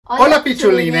Hola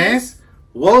Pichulines!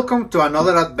 Welcome to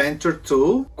another adventure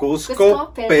to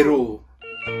Cusco, Peru.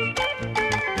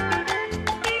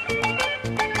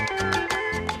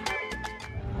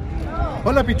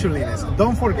 Hola Pichulines!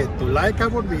 Don't forget to like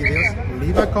our videos,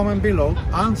 leave a comment below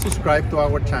and subscribe to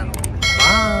our channel.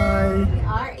 Bye! We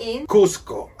are in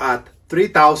Cusco at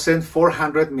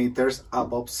 3,400 meters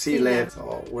above sea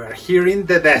level. So we're here in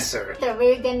the desert.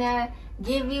 We're gonna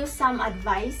give you some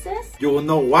advices. You will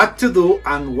know what to do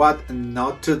and what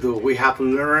not to do. We have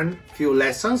learned few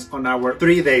lessons on our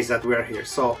 3 days that we are here.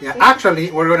 So yeah,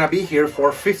 actually we're gonna be here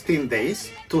for 15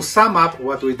 days. To sum up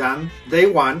what we done, day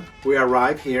 1 we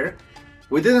arrived here.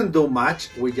 We didn't do much.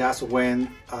 We just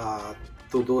went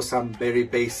to do some very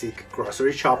basic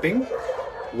grocery shopping.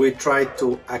 We tried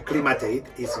to acclimate.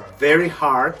 It's very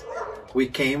hard. We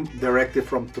came directly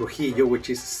from Trujillo, which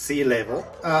is sea level.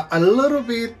 A little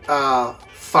bit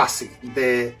fussy.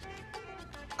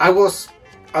 I was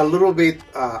a little bit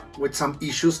with some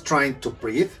issues trying to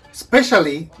breathe,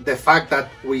 especially the fact that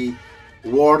we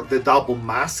wore the double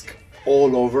mask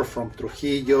all over from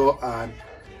Trujillo, and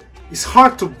it's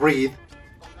hard to breathe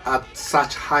at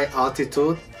such high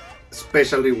altitude,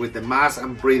 especially with the mask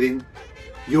and breathing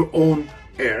your own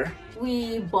air.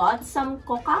 We bought some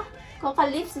coca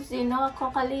leaves. If you know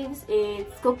coca leaves,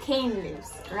 it's cocaine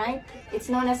leaves, right? It's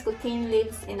known as cocaine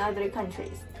leaves in other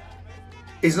countries.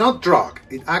 It's not drug.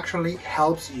 It actually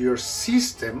helps your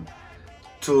system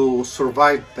to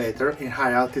survive better in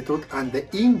high altitude, and the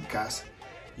Incas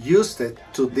used it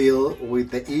to deal with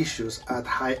the issues at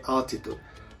high altitude.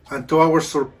 And to our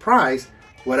surprise,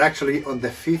 we're actually on the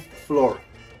 5th floor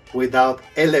without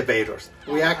elevators.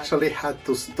 We actually had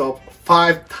to stop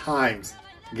 5 times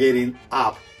getting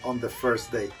up on the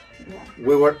first day. Yeah.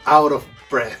 We were out of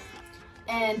breath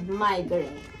and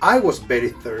migraine. I was very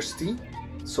thirsty,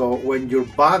 so when your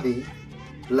body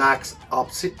lacks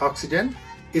oxygen,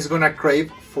 it's gonna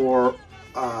crave for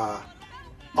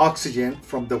oxygen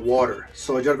from the water,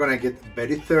 so you're gonna get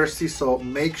very thirsty. So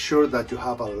make sure that you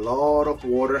have a lot of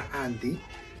water handy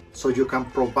so you can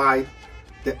provide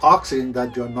the oxygen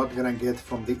that you're not gonna get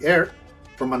from the air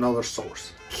from another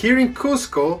source. Here in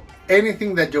Cusco,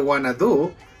 anything that you wanna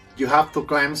do, you have to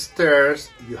climb stairs,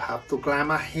 you have to climb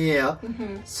a hill.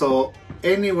 So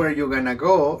anywhere you're gonna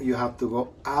go, you have to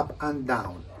go up and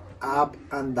down, up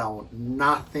and down.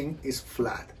 Nothing is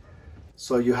flat.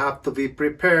 So you have to be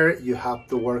prepared, you have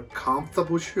to wear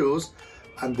comfortable shoes.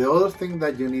 And the other thing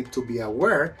that you need to be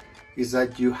aware is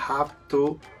that you have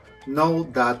to know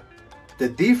that the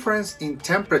difference in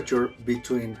temperature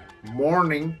between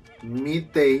morning,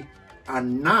 midday,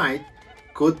 and night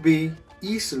could be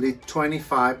easily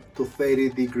 25 to 30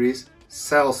 degrees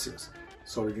Celsius.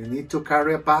 So you need to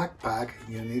carry a backpack,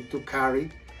 you need to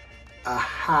carry a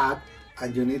hat,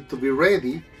 and you need to be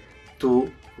ready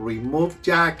to remove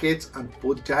jackets and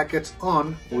put jackets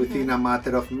on within a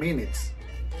matter of minutes.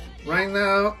 Right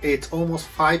now it's almost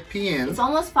 5 p.m. It's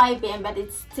almost 5 p.m. but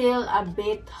it's still a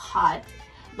bit hot.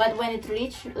 But when it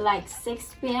reached like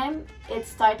 6 p.m.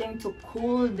 it's starting to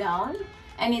cool down,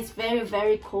 and it's very,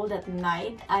 very cold at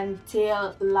night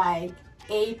until like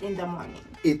 8 in the morning.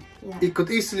 It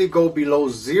could easily go below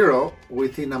 0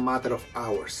 within a matter of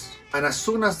hours. And as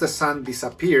soon as the sun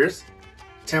disappears,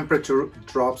 temperature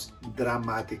drops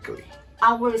dramatically.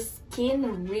 Our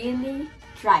skin really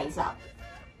dries up.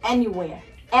 Anywhere,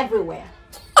 everywhere.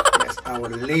 Yes, our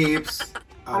lips,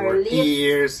 our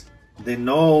ears, the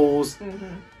nose,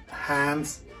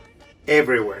 hands,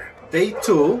 everywhere. Day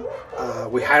 2,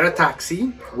 we hired a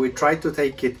taxi. We tried to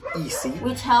take it easy,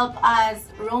 which helped us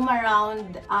roam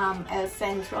around El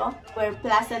Centro, where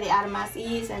Plaza de Armas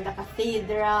is, and the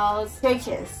cathedrals,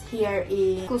 churches here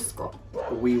in Cusco.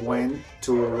 We went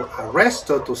to a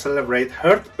resto to celebrate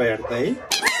her birthday.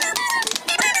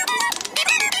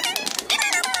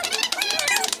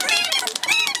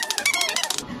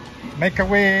 Make a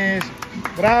wish!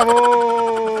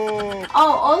 Bravo!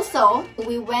 Oh, also,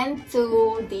 we went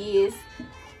to this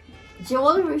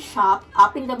jewelry shop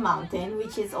up in the mountain,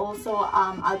 which is also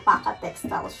Alpaca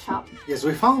textile shop. Yes,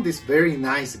 we found this very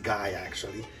nice guy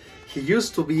actually. He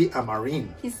used to be a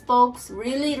Marine. He spoke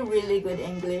really, really good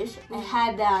English. I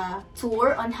had a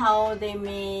tour on how they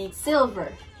make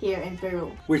silver here in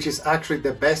Peru, which is actually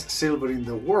the best silver in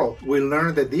the world. We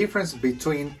learned the difference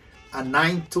between a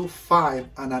 925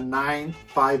 and a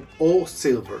 950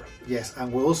 silver. Yes,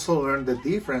 and we also learned the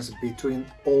difference between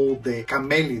all the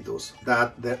camelidus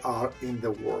that there are in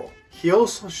the world. He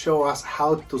also showed us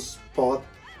how to spot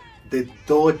the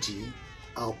doji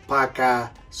alpaca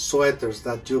sweaters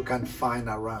that you can find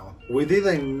around. We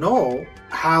didn't know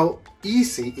how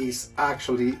easy it is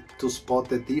actually to spot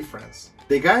the difference.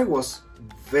 The guy was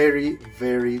very,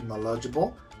 very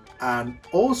knowledgeable, and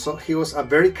also he was a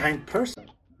very kind person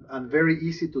and very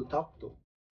easy to talk to.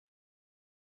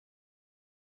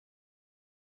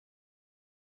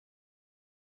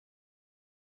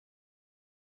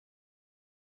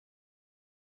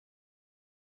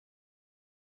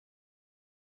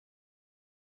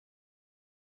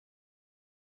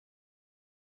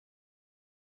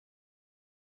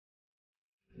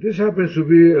 This happens to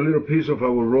be a little piece of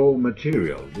our raw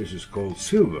material. This is called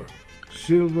silver.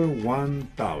 Silver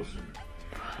 1000.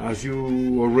 As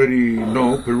you already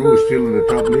know, Peru is still in the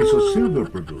top list of silver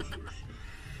producers.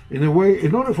 In a way,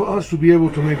 in order for us to be able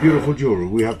to make beautiful jewelry,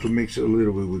 we have to mix it a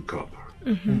little bit with copper.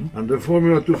 And the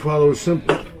formula to follow is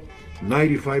simple.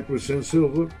 95%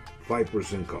 silver,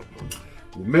 5% copper.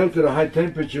 We melt at high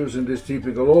temperatures in this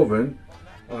typical oven.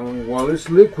 While it's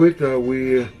liquid,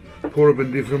 we pour up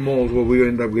in different molds where we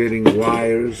end up getting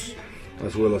wires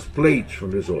as well as plates from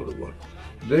this other one.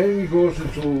 Then it goes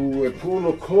into a pool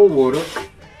of cold water.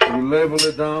 We level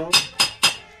it down,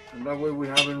 and that way we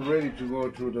have it ready to go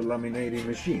through the laminating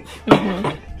machine.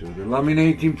 To the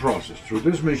laminating process. Through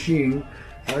this machine,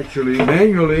 actually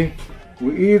manually,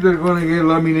 we're either going to get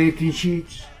laminating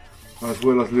sheets as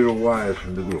well as little wires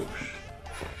from the grooves.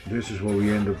 This is what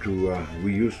we end up to,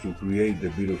 we used to create the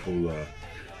beautiful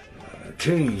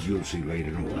chains you'll see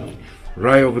later on.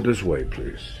 Right over this way,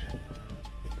 please.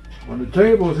 On the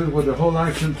tables is where the whole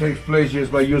action takes place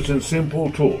just by using simple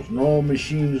tools. No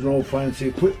machines, no fancy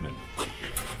equipment.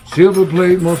 Silver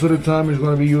plate most of the time is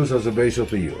going to be used as a base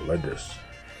of the ewer, like this.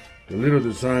 The little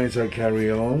designs I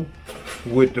carry on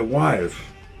with the wires.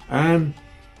 And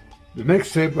the next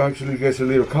step actually gets a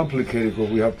little complicated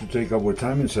because we have to take our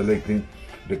time in selecting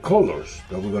the colors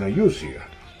that we're going to use here.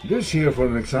 This here, for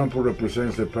an example,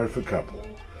 represents the perfect couple,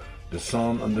 the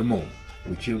sun and the moon,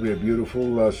 which will be a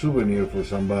beautiful souvenir for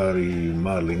somebody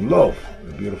modeling love,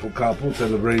 a beautiful couple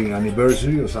celebrating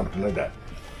anniversary or something like that.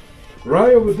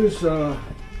 Right over this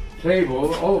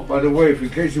table, oh, by the way, if in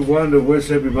case you wonder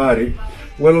where's everybody,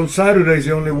 well, on Saturdays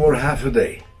they only work half a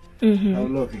day. How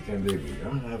lucky can they be? I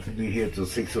don't have to be here till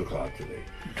 6 o'clock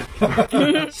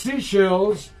today.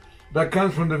 Seashells that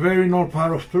comes from the very north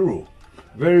part of Peru.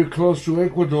 Very close to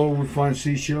Ecuador, we find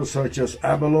seashells such as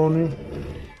abalone,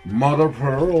 mother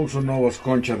pearl, also known as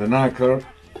concha de nácar,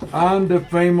 and the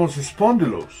famous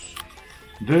spondylus.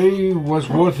 They was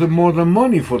worth more than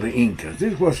money for the Incas.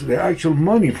 This was the actual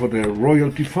money for the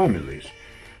royalty families.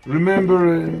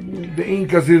 Remember, the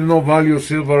Incas didn't know value of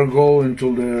silver and gold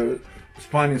until the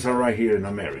Spaniards are right here in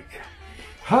America.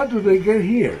 How do they get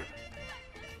here?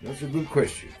 That's a good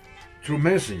question. Through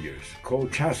messengers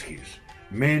called chasquis.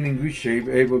 Men in good shape,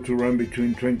 able to run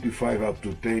between 25 up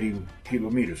to 30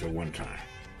 kilometers at one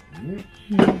time.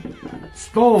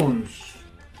 Stones.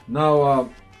 Now,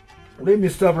 let me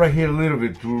stop right here a little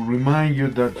bit to remind you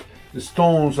that the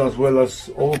stones, as well as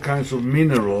all kinds of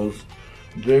minerals,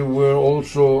 they were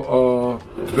also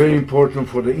very important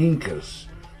for the Incas.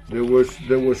 They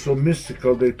were so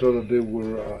mystical, they thought that they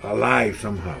were alive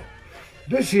somehow.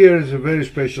 This here is a very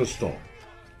special stone.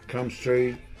 Comes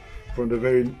straight from the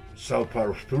very south part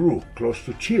of Peru, close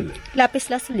to Chile. Lapis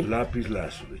lazuli. Lapis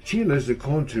lazuli. Chile is the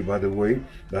country, by the way,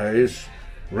 that is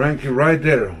ranking right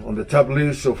there on the top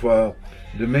list of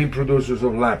the main producers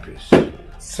of lapis.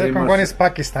 Second one is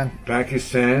Pakistan.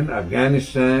 Pakistan,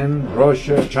 Afghanistan,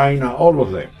 Russia, China, all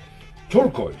of them.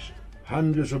 Turquoise.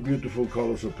 Hundreds of beautiful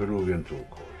colors of Peruvian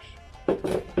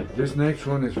turquoise. This next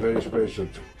one is very special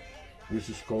too. This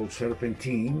is called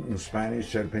serpentine, in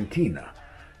Spanish serpentina.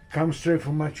 Comes straight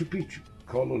from Machu Picchu.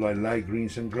 Color like light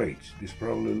greens and grays. This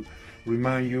probably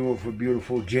remind you of a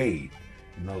beautiful jade,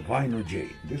 an albino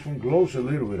jade. This one glows a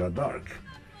little bit at dark.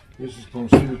 This is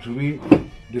considered to be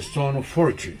the stone of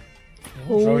fortune.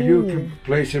 Ooh. So you can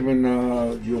place them in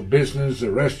your business,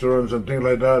 restaurants and things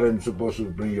like that, and it's supposed to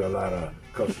bring you a lot of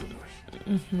customers.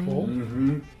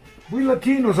 We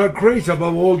Latinos are crazy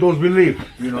about all those beliefs,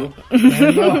 you know.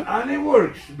 And it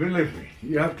works, believe me.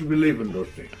 You have to believe in those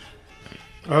things.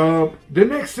 The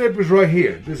next step is right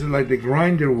here. This is like the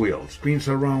grinder wheel. Spins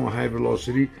around at high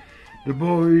velocity. The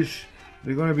boys,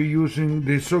 they're going to be using,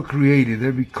 they're so creative.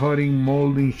 They'll be cutting,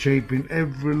 molding, shaping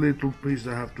every little piece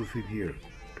that have to fit here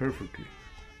perfectly.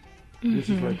 This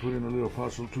is like putting a little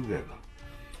puzzle together.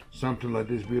 Something like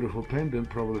this beautiful pendant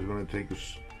probably is going to take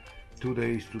us 2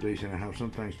 days, 2 days and a half,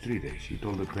 sometimes 3 days. It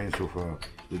all depends of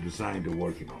the design they're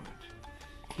working on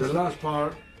it. The last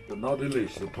part, but not the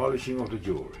least, the polishing of the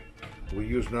jewelry. We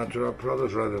use natural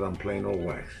products rather than plain old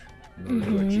wax in order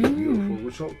to achieve beautiful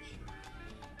results.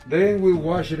 Then we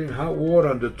wash it in hot water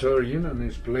and detergent, and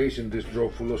it's placed in this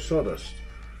drawer full of sawdust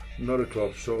in order to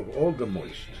absorb all the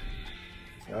moisture.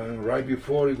 And right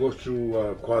before it goes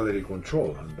through quality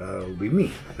control, and that'll be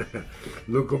me.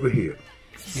 Look over here.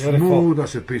 Beautiful. Smooth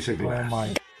as a piece of glass. Oh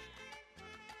my.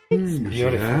 You see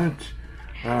Beautiful. that?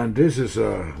 And this is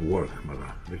work,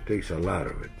 madam. It takes a lot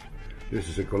of it. This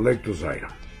is a collector's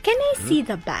item. Can I see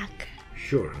the back?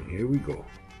 Sure, and here we go.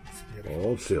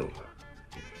 All silver.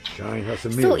 Shine has a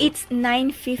mirror. So it's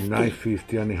 950.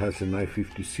 950, and it has a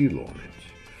 950 seal on it.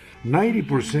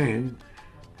 90%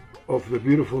 of the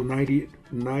beautiful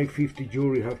 950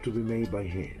 jewelry have to be made by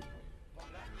hand.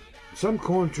 Some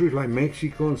countries like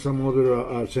Mexico and some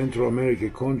other Central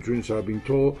American countries have been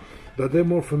told that they're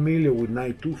more familiar with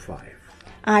 925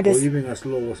 or even as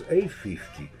low as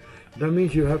 850. That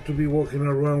means you have to be walking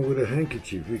around with a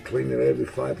handkerchief. We clean it every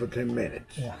 5 or 10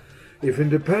 minutes. Yeah. If in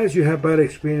the past you have bad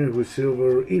experience with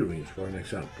silver earrings, for an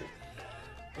example,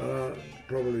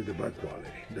 probably the bad quality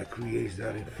that creates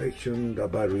that infection,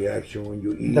 that bad reaction when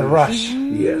you eat. The rush.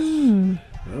 Yes.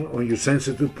 On your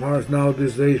sensitive parts now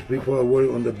these days, people are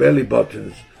working on the belly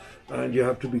buttons, and you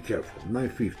have to be careful.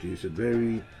 950 is a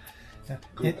very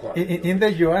good quality. In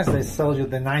the US, they sell you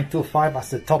the 925 as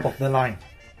the top of the line.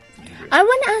 I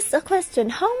want to ask a question.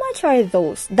 How much are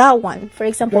those? That one, for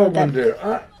example, That one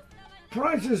there.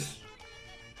 Prices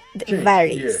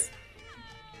varies.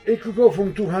 Yeah. It could go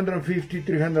from 250,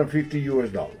 350 US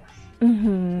dollars.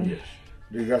 Yes.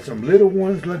 They got some little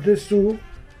ones like this too,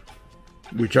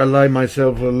 which I like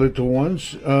myself, little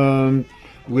ones,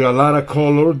 with a lot of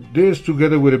color. This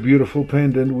together with a beautiful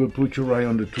pendant will put you right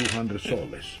on the 200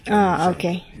 soles.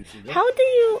 Okay. How do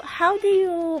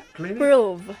you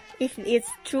prove if it's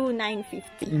true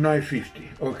 950? 950.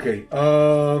 Okay.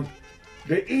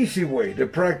 The easy way, the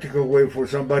practical way for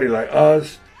somebody like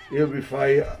us, if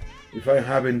I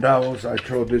have in doubt, I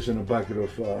throw this in a bucket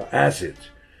of acid.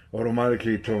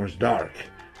 Automatically it turns dark.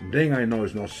 Then I know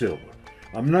it's not silver.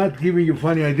 I'm not giving you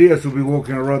funny ideas to be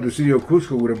walking around the city of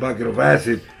Cusco with a bucket of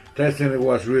acid, testing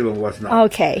what's real and what's not.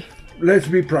 Okay. Let's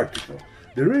be practical.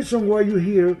 The reason why you're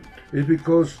here is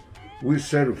because we're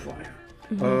certified.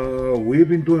 We've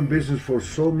been doing business for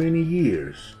so many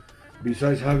years.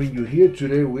 Besides having you here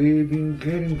today, we've been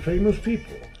getting famous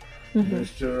people.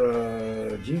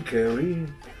 Mr. Jim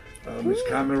Carrey, Miss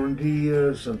Cameron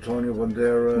Diaz, Antonio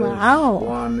Banderas,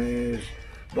 Juanes,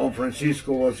 Don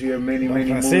Francisco was here many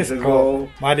months ago.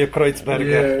 Mario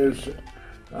Kreutzberger. Yes.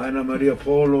 Ana Maria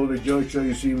Polo, the judge that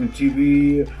you see on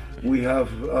TV. We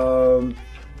have the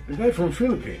guy from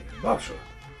Philippines, boxer.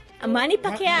 Manny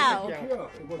Pacquiao.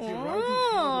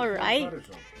 Oh, right.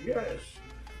 Yes.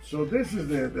 So this is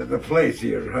the place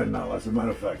here right now, as a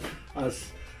matter of fact.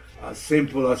 As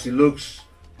simple as it looks,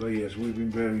 but yes, we've been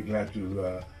very glad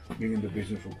to be in the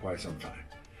business for quite some time.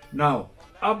 Now,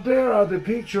 up there are the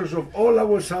pictures of all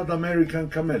our South American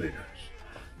camelidans.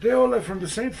 They all are from the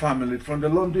same family, from the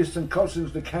long-distance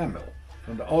cousins, the camel,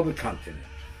 from the other continent.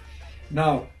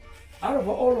 Now, out of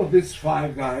all of these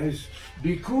 5 guys,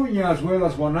 Vicuña as well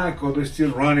as Guanaco, they're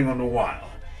still running on the wild.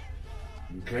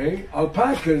 Okay?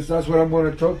 Alpacas, that's what I'm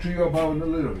going to talk to you about in a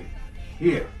little bit.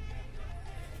 Here.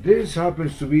 This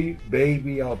happens to be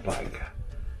baby alpaca.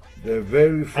 The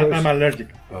very first... I'm allergic.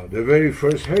 The very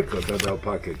first haircut that the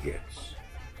alpaca gets.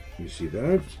 You see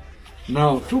that?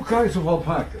 Now, 2 kinds of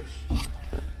alpacas.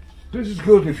 This is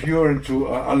good if you're into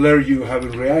allergy or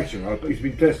having reaction. It's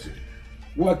been tested.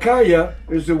 Huacaya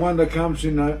is the one that comes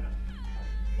in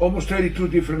almost 32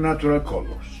 different natural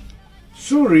colors.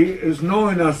 Suri is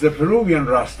known as the Peruvian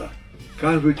Rasta,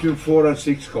 comes between 4 and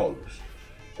 6 colors.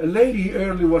 A lady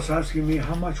earlier was asking me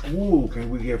how much wool can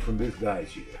we get from these guys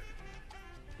here.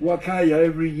 Huacaya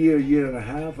every year and a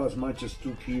half, as much as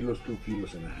 2 kilos, 2.5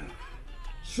 kilos.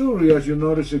 Suri, as you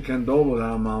notice, it can double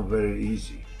that amount very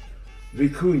easy.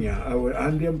 Vicuña, our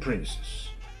Andean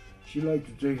princess, she likes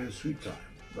to take her sweet time.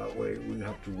 That way we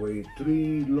have to wait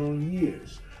 3 long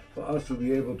years for us to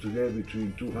be able to get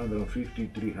between 250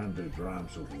 300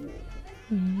 grams of wool.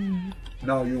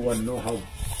 Now you want to know how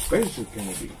expensive can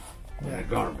it be? A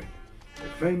garment. The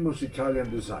famous Italian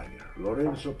designer,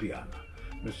 Lorenzo Piana.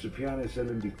 Mr. Piana is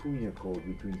selling Vicuña coat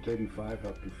between 35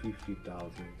 up to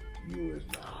 50,000 US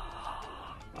dollars.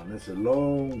 And that's a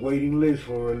long waiting list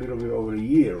for a little bit over a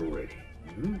year already.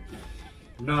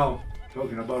 Now,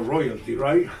 talking about royalty,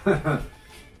 right?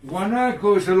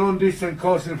 Guanaco is a long-distance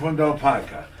cousin from the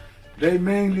alpaca. They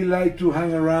mainly like to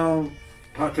hang around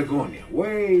Patagonia,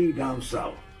 way down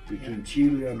south, between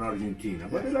Chile and Argentina.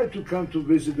 But they like to come to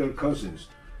visit their cousins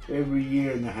every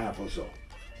year and a half or so.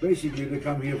 Basically, they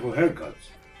come here for haircuts.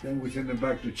 Then we send them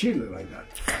back to Chile like that.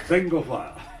 Single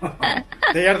file.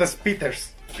 They are the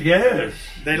spitters. Yes.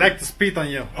 They like to spit on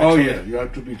you. Actually. Oh yeah, you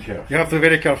have to be careful. You have to be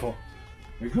very careful.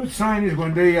 A good sign is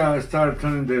when they start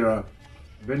turning their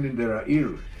bending their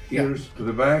ears to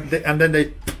the back. And then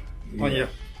they, Yeah. oh yeah,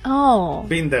 Oh.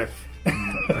 been there.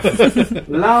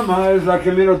 Llama is like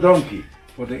a little donkey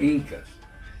for the Incas.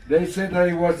 They said that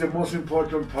it was the most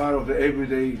important part of the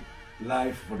everyday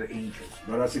life for the Incas,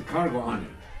 but as a cargo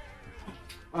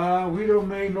animal. We don't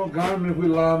make no garment with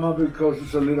llama because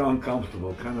it's a little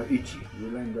uncomfortable, kind of itchy.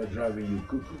 We'll end up driving you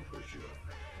cuckoo for sure.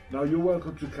 Now you're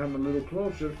welcome to come a little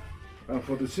closer. And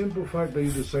for the simple fact that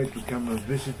you decide to come and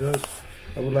visit us,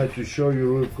 I would like to show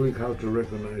you real quick how to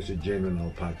recognize a genuine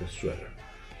alpaca sweater.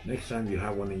 Next time you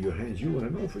have one in your hands, you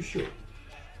want to know for sure.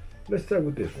 Let's start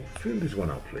with this one. Fill this one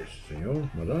out, please, senor,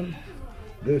 madame.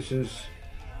 This is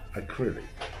acrylic,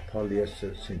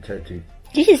 polyester, synthetic.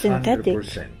 This is synthetic.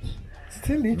 100%.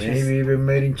 Still itches. Maybe even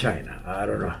made in China. I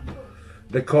don't know.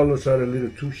 The colors are a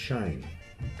little too shiny,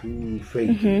 too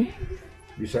faded.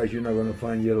 Besides, you're not going to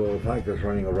find yellow alpacas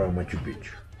running around Machu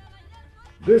Picchu.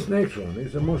 This next one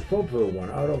is the most popular one.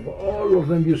 Out of all of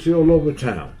them you see all over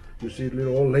town, you see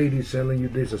little old ladies selling you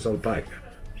this as alpaca.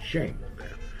 Shame on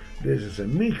them. This is a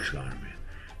mixed garment.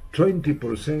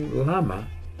 20% llama,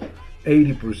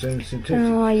 80% synthetic.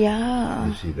 Oh, yeah.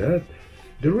 You see that?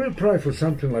 The real price for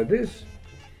something like this,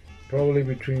 probably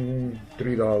between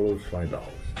 $3, $5.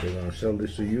 They're going to sell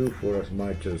this to you for as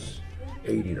much as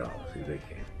 $80 if they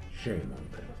can. Shame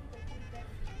on them.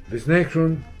 This next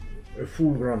one, a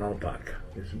full-grown alpaca.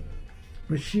 It's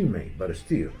machine-made, but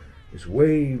still, it's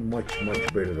way much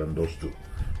better than those two.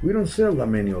 We don't sell that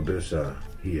many of this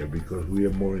here because we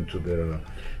are more into the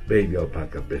baby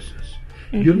alpaca business.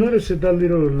 You notice that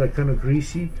little, like, kind of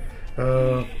greasy,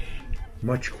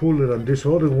 much cooler than this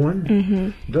other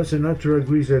one. That's a natural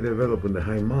grease they develop in the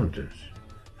high mountains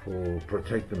for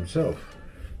protect themselves.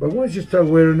 But once you start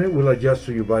wearing it, it will adjust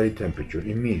to your body temperature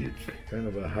immediately. Kind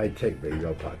of a high-tech baby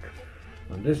alpaca.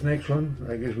 And this next one,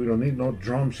 I guess we don't need no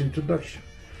drums introduction.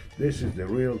 This is the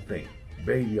real thing.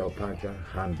 Baby alpaca,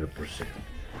 100%.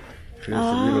 Feels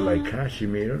a little like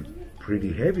cashmere,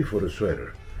 pretty heavy for the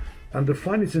sweater. And the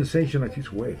funny sensation like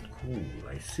it's wet, cool,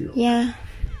 like silk. Yeah.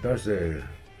 That's the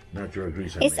natural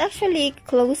grease. It's actually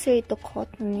closer to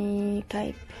cottony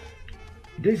type.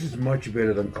 This is much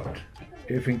better than cotton.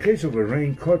 If in case of a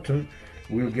rain, cotton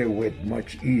will get wet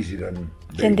much easier than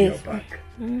baby alpaca.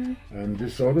 And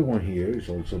this other one here is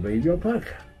also baby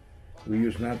alpaca. We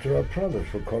use natural products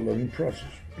for coloring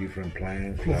process. Different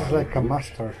plants, flowers. It's like a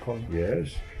mustard color.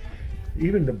 Yes.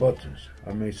 Even the buttons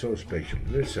are made so special.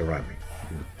 They're ceramic.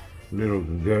 Little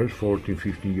girls, 14,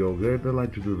 15-year-old girls, they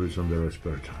like to do this on their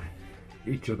spare time.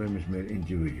 Each of them is made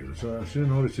individually. So as you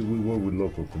notice, we work with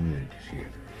local communities here.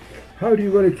 How do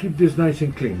you got to keep this nice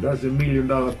and clean? That's the $1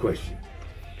 million question.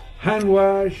 Hand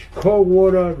wash, cold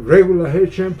water, regular hair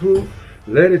shampoo,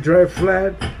 let it dry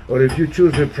flat, or if you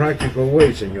choose the practical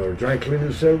ways in your dry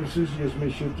cleaning services, just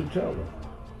make sure to tell them.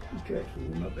 Okay,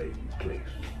 my baby, please.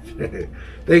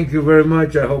 Thank you very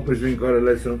much. I hope it's been quite a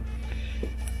lesson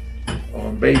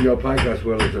on baby alpaca as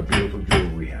well as the beautiful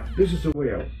jewelry we have. This is the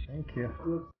way out. Thank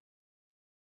you.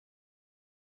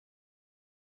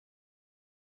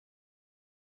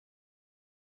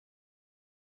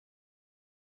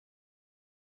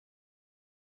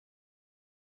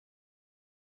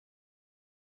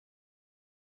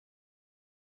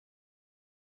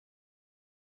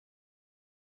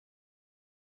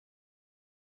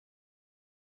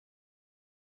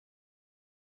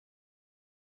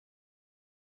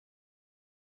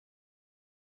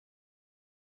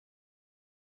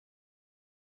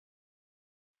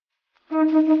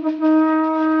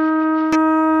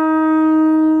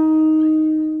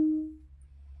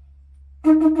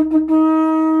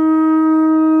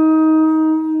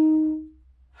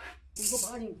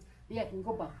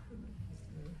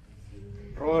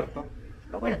 Roberto.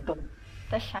 Roberto.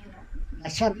 Tashana.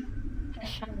 Tashana.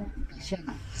 Tashana.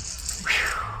 Tashana.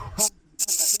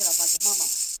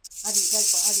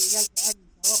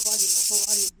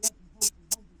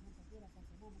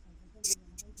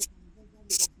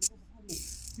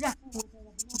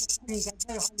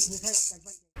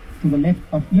 To the left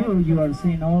of you, you are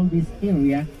seeing all this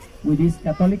area with this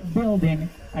Catholic building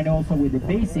and also with the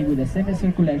basic, with a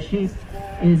semicircular shape,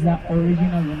 is the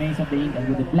original remains of the Incas.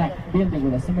 With the black building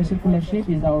with a semicircular shape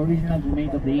is the original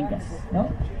remains of the Incas.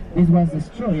 No? This was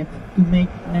destroyed to make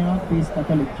now this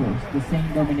Catholic church, the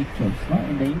Saint Dominic Church. No?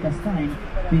 In the Incas time,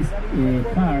 this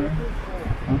part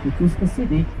of the Cusco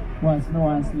city was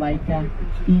known as like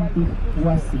Inti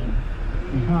Huasin,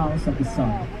 the house of the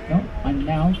sun. No? And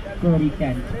now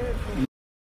Florican.